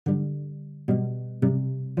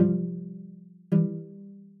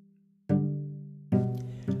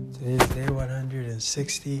It is day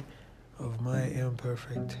 160 of my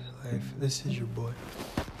imperfect life. This is your boy.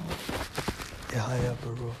 High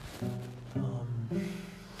upper row.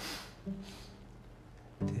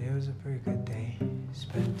 Today was a pretty good day.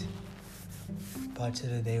 Spent parts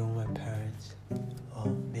of the day with my parents.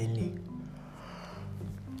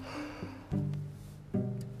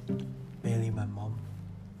 Mainly my mom.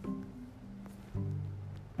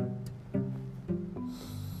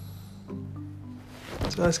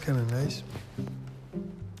 So that's kind of nice.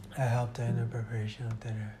 I helped her in the preparation of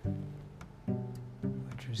dinner,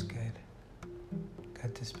 which was good.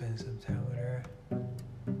 Got to spend some time with her,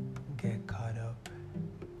 get caught up,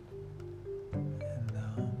 and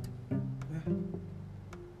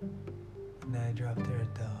then I dropped her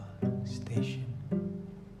at the station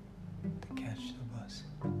to catch the bus.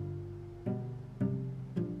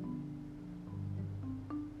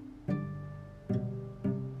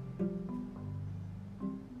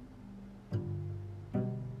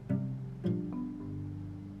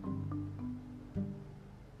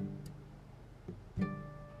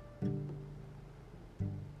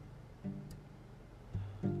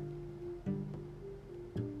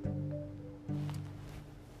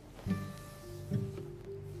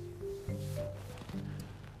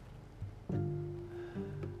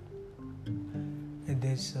 I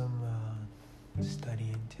did some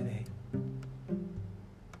studying today, and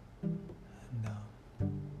that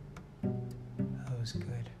was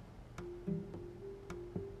good.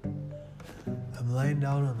 I'm lying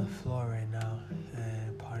down on the floor right now,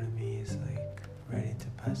 and part of me is like ready to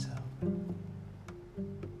pass out.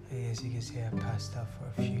 I guess you can say I passed out for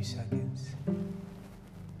a few seconds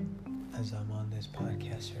as I'm on this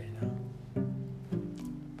podcast right now.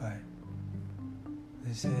 But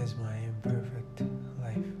this is my imperfect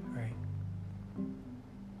life, right?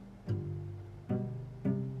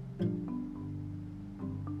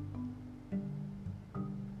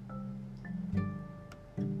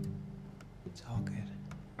 It's all good.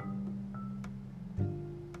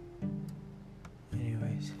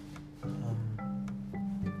 Anyways, I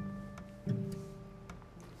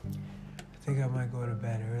think I might go to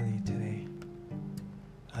bed early today.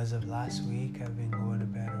 As of last week, I've been going to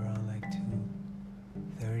bed around like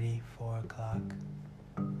 2:30, 4 o'clock,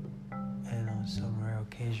 and on some rare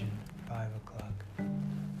occasion, 5 o'clock.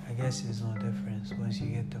 I guess there's no difference. Once you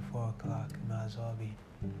get to 4 o'clock, you might as well be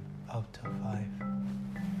up till 5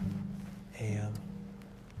 a.m.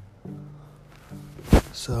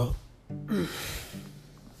 So,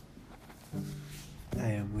 I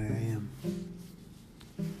am where I am.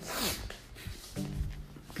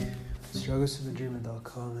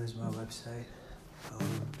 strugglesofthedreamer.com is my website.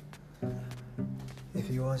 If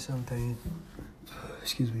you want something,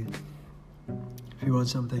 if you want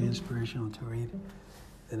something inspirational to read,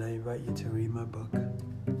 then I invite you to read my book.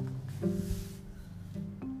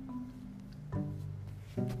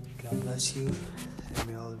 God bless you, and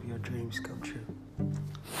may all of your dreams come true.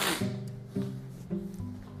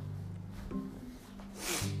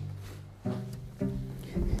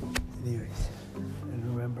 Anyways, and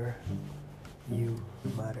remember, you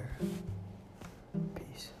matter.